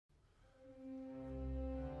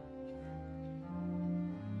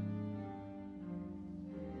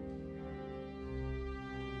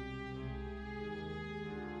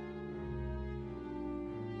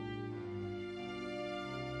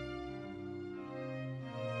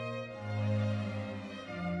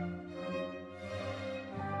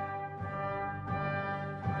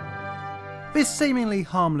This seemingly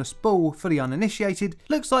harmless ball for the uninitiated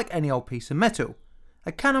looks like any old piece of metal,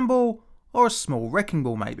 a cannonball or a small wrecking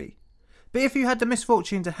ball maybe. But if you had the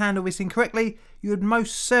misfortune to handle this incorrectly, you would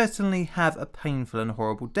most certainly have a painful and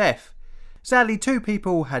horrible death. Sadly, 2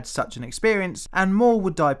 people had such an experience, and more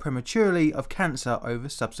would die prematurely of cancer over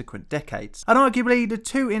subsequent decades. And arguably, the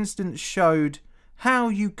 2 incidents showed how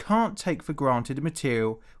you can't take for granted a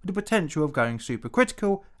material with the potential of going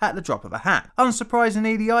supercritical at the drop of a hat.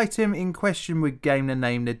 Unsurprisingly, the item in question would gain the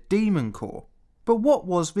name the Demon Core. But what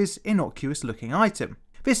was this innocuous looking item?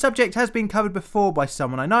 This subject has been covered before by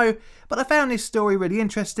someone I know, but I found this story really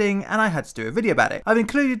interesting and I had to do a video about it. I've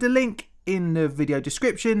included the link in the video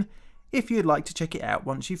description if you'd like to check it out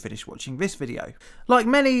once you finish watching this video. Like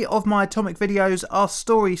many of my atomic videos, our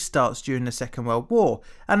story starts during the Second World War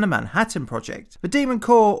and the Manhattan Project. The Demon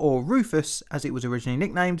Core, or Rufus as it was originally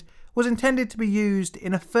nicknamed, was intended to be used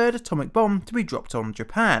in a 3rd atomic bomb to be dropped on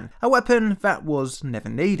Japan, a weapon that was never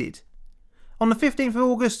needed. On the 15th of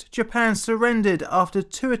August, Japan surrendered after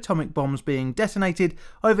 2 atomic bombs being detonated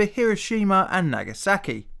over Hiroshima and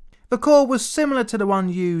Nagasaki. The core was similar to the one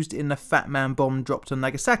used in the Fat Man bomb dropped on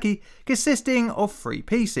Nagasaki, consisting of 3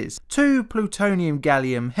 pieces, 2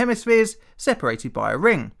 plutonium-gallium hemispheres separated by a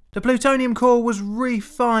ring. The plutonium core was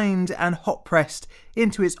refined and hot-pressed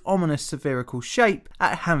into its ominous spherical shape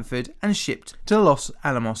at Hanford and shipped to the Los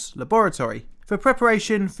Alamos laboratory for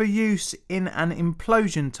preparation for use in an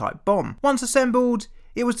implosion-type bomb. Once assembled,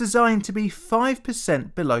 it was designed to be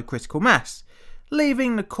 5% below critical mass,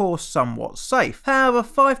 leaving the core somewhat safe. However,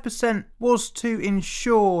 5% was to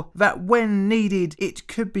ensure that when needed it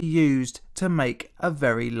could be used to make a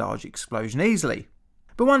very large explosion easily.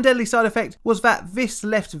 But one deadly side effect was that this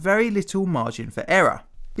left very little margin for error.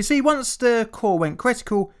 You see, once the core went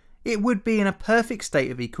critical, it would be in a perfect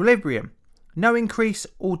state of equilibrium, no increase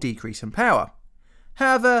or decrease in power.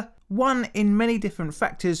 However, one in many different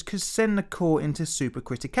factors could send the core into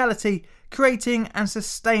supercriticality, creating and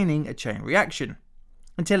sustaining a chain reaction,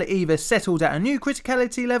 until it either settled at a new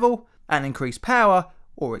criticality level and increased power,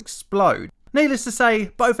 or explode. Needless to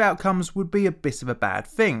say, both outcomes would be a bit of a bad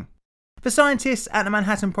thing. The scientists at the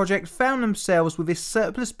Manhattan Project found themselves with this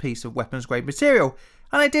surplus piece of weapons grade material,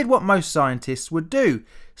 and they did what most scientists would do,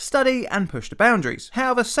 study and push the boundaries.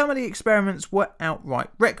 However, some of the experiments were outright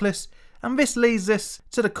reckless, and this leads us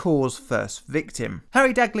to the core's first victim.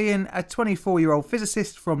 Harry Daghlian, a 24-year-old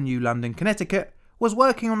physicist from New London, Connecticut, was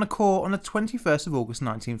working on the core on the 21st of August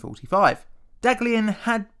 1945. Daghlian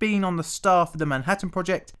had been on the staff of the Manhattan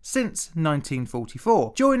Project since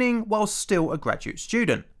 1944, joining while still a graduate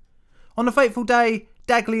student. On the fateful day,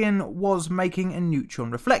 Daghlian was making a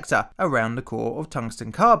neutron reflector around the core of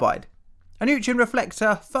tungsten carbide. A neutron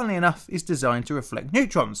reflector, funnily enough, is designed to reflect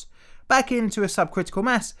neutrons back into a subcritical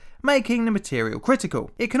mass, making the material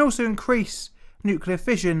critical. It can also increase nuclear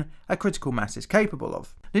fission a critical mass is capable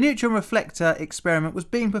of. The neutron reflector experiment was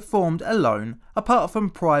being performed alone, apart from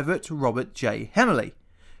Private Robert J. Hemmerly,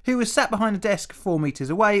 who was sat behind a desk 4 meters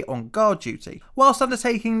away on guard duty. Whilst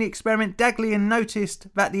undertaking the experiment, Daghlian noticed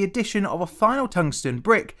that the addition of a final tungsten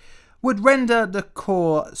brick would render the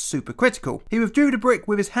core supercritical. He withdrew the brick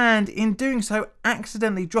with his hand, in doing so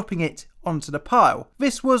accidentally dropping it onto the pile.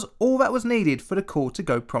 This was all that was needed for the core to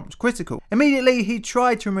go prompt critical. Immediately he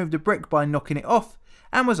tried to remove the brick by knocking it off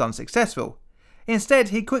and was unsuccessful. Instead,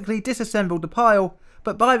 he quickly disassembled the pile,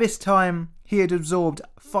 but by this time he had absorbed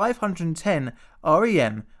 510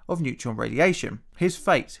 REM of neutron radiation. His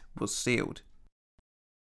fate was sealed.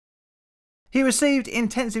 He received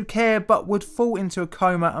intensive care but would fall into a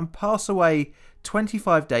coma and pass away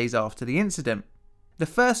 25 days after the incident. The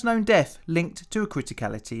first known death linked to a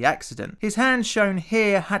criticality accident. His hand shown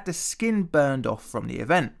here had the skin burned off from the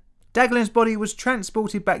event. Daghlian's body was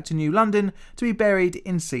transported back to New London to be buried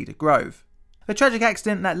in Cedar Grove. The tragic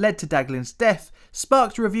accident that led to Daghlian's death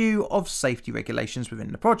sparked a review of safety regulations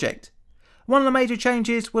within the project. One of the major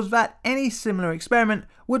changes was that any similar experiment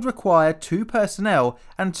would require 2 personnel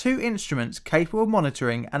and 2 instruments capable of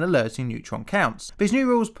monitoring and alerting neutron counts. These new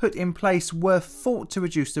rules put in place were thought to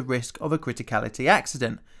reduce the risk of a criticality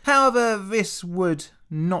accident. However, this would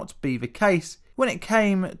not be the case when it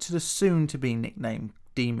came to the soon-to-be nicknamed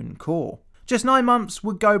Demon Core. Just 9 months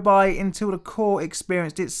would go by until the core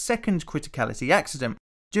experienced its second criticality accident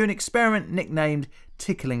during an experiment nicknamed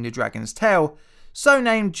Tickling the Dragon's Tail, so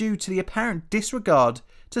named due to the apparent disregard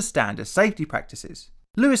to standard safety practices.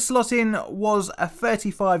 Louis Slotin was a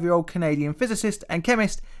 35-year-old Canadian physicist and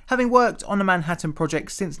chemist, having worked on the Manhattan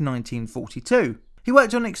Project since 1942. He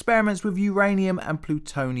worked on experiments with uranium and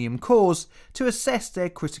plutonium cores to assess their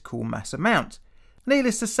critical mass amount.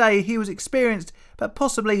 Needless to say, he was experienced, but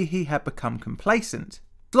possibly he had become complacent.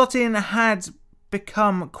 Slotin had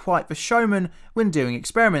become quite the showman when doing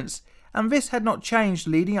experiments, and this had not changed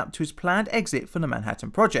leading up to his planned exit from the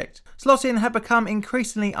Manhattan Project. Slotin had become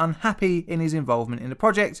increasingly unhappy in his involvement in the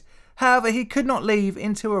project, however he could not leave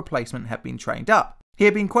until a replacement had been trained up. He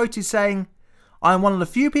had been quoted saying, "I am one of the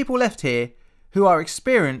few people left here who are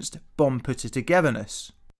experienced bomb putter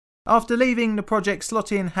togetherness." After leaving the project,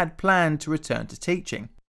 Slotin had planned to return to teaching.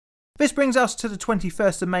 This brings us to the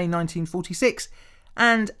 21st of May 1946,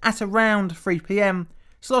 and at around 3 PM,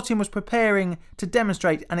 Slotin was preparing to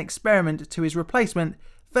demonstrate an experiment to his replacement,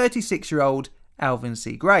 36-year-old Alvin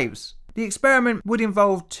C. Graves. The experiment would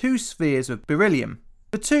involve 2 spheres of beryllium.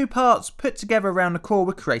 The 2 parts put together around the core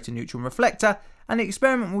would create a neutron reflector, and the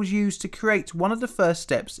experiment was used to create one of the first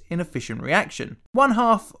steps in a fission reaction. One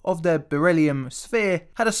half of the beryllium sphere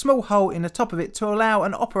had a small hole in the top of it to allow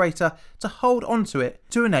an operator to hold onto it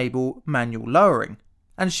to enable manual lowering,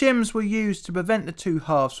 and shims were used to prevent the 2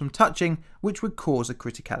 halves from touching, which would cause a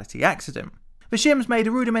criticality accident. The shims made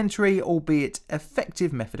a rudimentary, albeit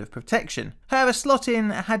effective method of protection. However,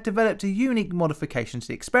 Slotin had developed a unique modification to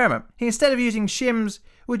the experiment. He, instead of using shims,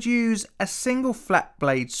 would use a single flat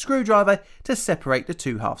blade screwdriver to separate the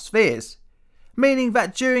 2 half spheres, meaning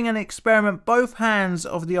that during an experiment both hands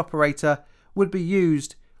of the operator would be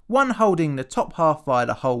used, one holding the top half via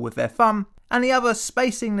the hole with their thumb, and the other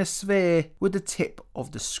spacing the sphere with the tip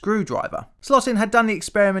of the screwdriver. Slotin had done the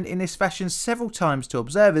experiment in this fashion several times to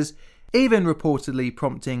observers, even reportedly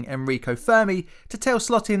prompting Enrico Fermi to tell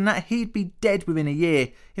Slotin that he'd be dead within a year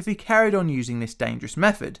if he carried on using this dangerous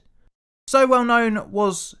method. So well known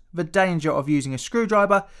was the danger of using a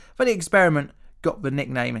screwdriver that the experiment got the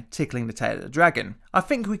nickname "tickling the tail of the dragon." I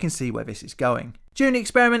think we can see where this is going. During the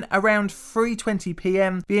experiment, around 3:20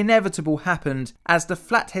 PM, the inevitable happened as the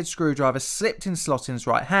flathead screwdriver slipped in Slotin's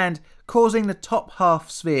right hand, causing the top half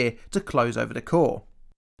sphere to close over the core.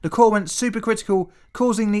 The core went supercritical,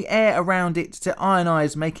 causing the air around it to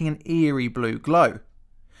ionise, making an eerie blue glow.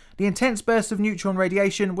 The intense burst of neutron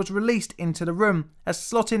radiation was released into the room as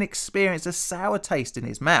Slotin experienced a sour taste in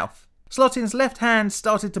his mouth. Slotin's left hand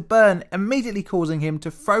started to burn, immediately causing him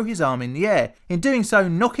to throw his arm in the air, in doing so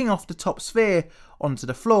knocking off the top sphere onto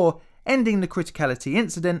the floor, ending the criticality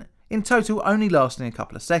incident, in total only lasting a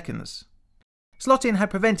couple of seconds. Slotin had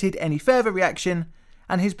prevented any further reaction,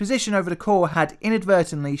 and his position over the core had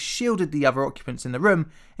inadvertently shielded the other occupants in the room,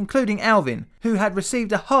 including Alvin, who had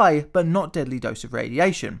received a high but not deadly dose of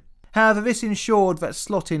radiation. However, this ensured that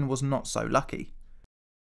Slotin was not so lucky.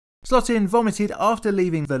 Slotin vomited after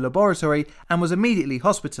leaving the laboratory and was immediately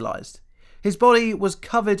hospitalised. His body was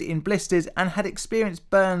covered in blisters and had experienced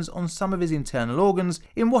burns on some of his internal organs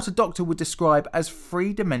in what a doctor would describe as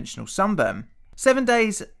 3-dimensional sunburn. 7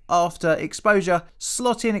 days after exposure,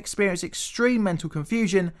 Slotin experienced extreme mental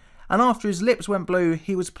confusion, and after his lips went blue,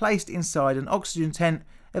 he was placed inside an oxygen tent,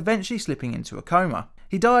 eventually slipping into a coma.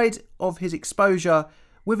 He died of his exposure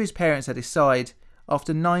with his parents at his side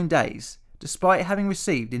after 9 days, despite having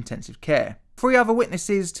received intensive care. 3 other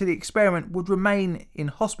witnesses to the experiment would remain in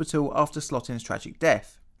hospital after Slotin's tragic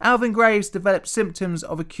death. Alvin Graves developed symptoms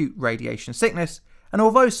of acute radiation sickness, and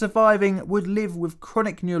although surviving, would live with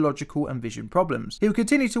chronic neurological and vision problems. He would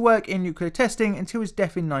continue to work in nuclear testing until his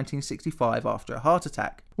death in 1965 after a heart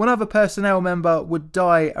attack. One other personnel member would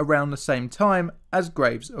die around the same time as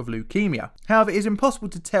Graves of leukemia. However, it is impossible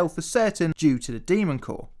to tell for certain due to the Demon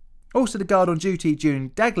Core. Also, the guard on duty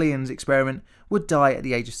during Daghlian's experiment would die at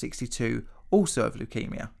the age of 62, also of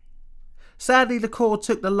leukemia. Sadly, the core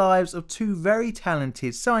took the lives of 2 very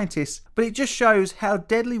talented scientists, but it just shows how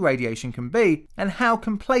deadly radiation can be and how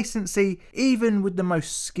complacency, even with the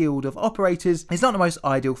most skilled of operators, is not the most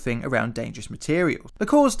ideal thing around dangerous materials. The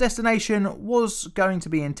core's destination was going to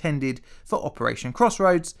be intended for Operation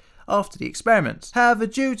Crossroads after the experiments. However,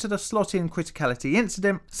 due to the Slotin criticality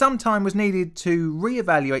incident, some time was needed to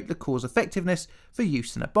re-evaluate the core's effectiveness for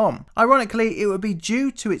use in a bomb. Ironically, it would be due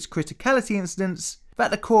to its criticality incidents that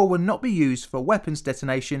the core would not be used for weapons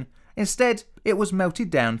detonation. Instead, it was melted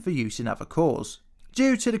down for use in other cores.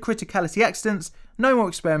 Due to the criticality accidents, no more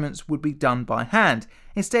experiments would be done by hand,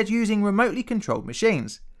 instead using remotely controlled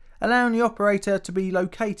machines, allowing the operator to be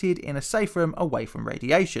located in a safe room away from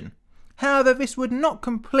radiation. However, this would not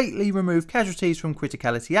completely remove casualties from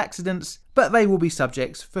criticality accidents, but they will be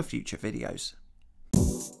subjects for future videos.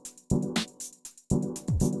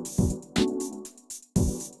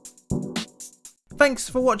 Thanks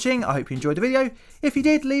for watching, I hope you enjoyed the video. If you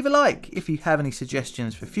did, leave a like. If you have any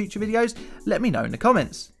suggestions for future videos, let me know in the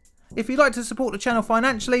comments. If you'd like to support the channel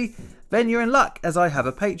financially, then you're in luck, as I have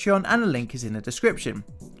a Patreon and a link is in the description.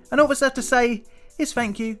 And all that's left to say is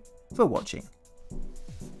thank you for watching.